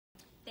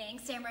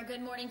Thanks, Tamara.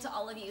 Good morning to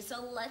all of you.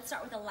 So let's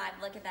start with a live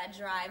look at that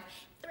drive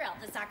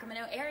throughout the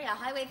Sacramento area.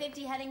 Highway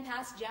 50 heading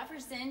past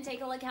Jefferson.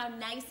 Take a look how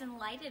nice and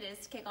light it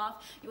is to kick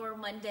off your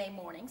Monday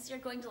morning. So you're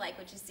going to like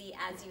what you see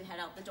as you head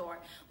out the door.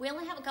 We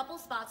only have a couple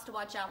spots to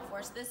watch out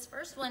for. So this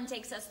first one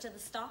takes us to the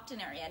Stockton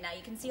area. Now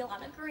you can see a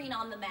lot of green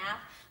on the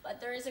map,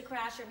 but there is a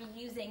crash of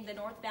using the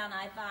northbound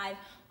I-5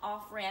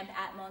 off-ramp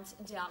at Monte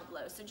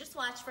Diablo. So just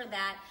watch for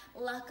that.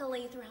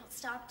 Luckily throughout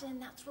Stockton,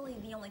 that's really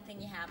the only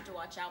thing you have to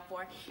watch out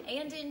for.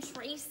 And in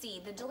Tracy,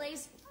 the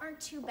delays aren't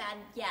too bad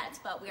yet,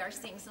 but we are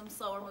seeing some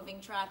slower moving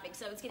traffic.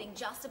 So it's getting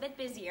just a bit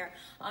busier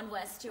on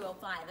West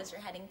 205 as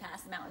you're heading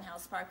past Mountain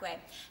House Parkway.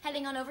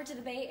 Heading on over to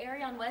the Bay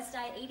Area on West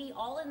I-80,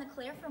 all in the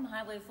clear from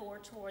Highway 4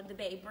 toward the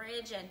Bay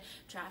Bridge, and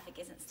traffic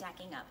isn't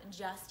stacking up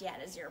just yet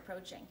as you're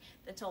approaching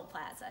the toll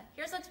plaza.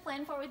 Here's what's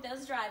planned for with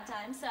those drive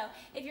times. So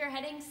if you're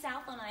heading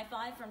south on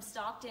I-5 from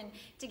Stockton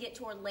to get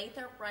toward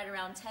Lathrop, right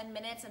around 10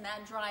 minutes, and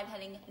that drive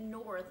heading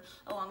north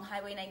along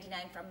Highway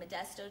 99 from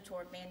Modesto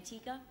toward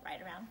Manteca,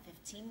 right around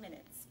 15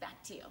 minutes.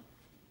 Back to you.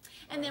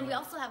 And then we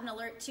also have an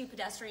alert to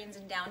pedestrians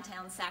in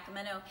downtown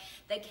Sacramento.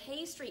 The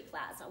K Street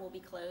Plaza will be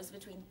closed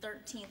between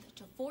 13th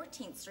to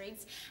 14th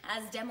Streets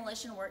as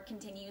demolition work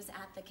continues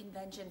at the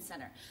Convention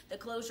Center. The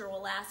closure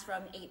will last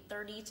from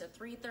 8:30 to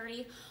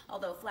 3:30,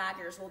 although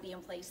flaggers will be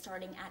in place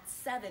starting at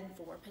 7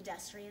 for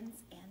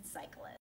pedestrians and cyclists.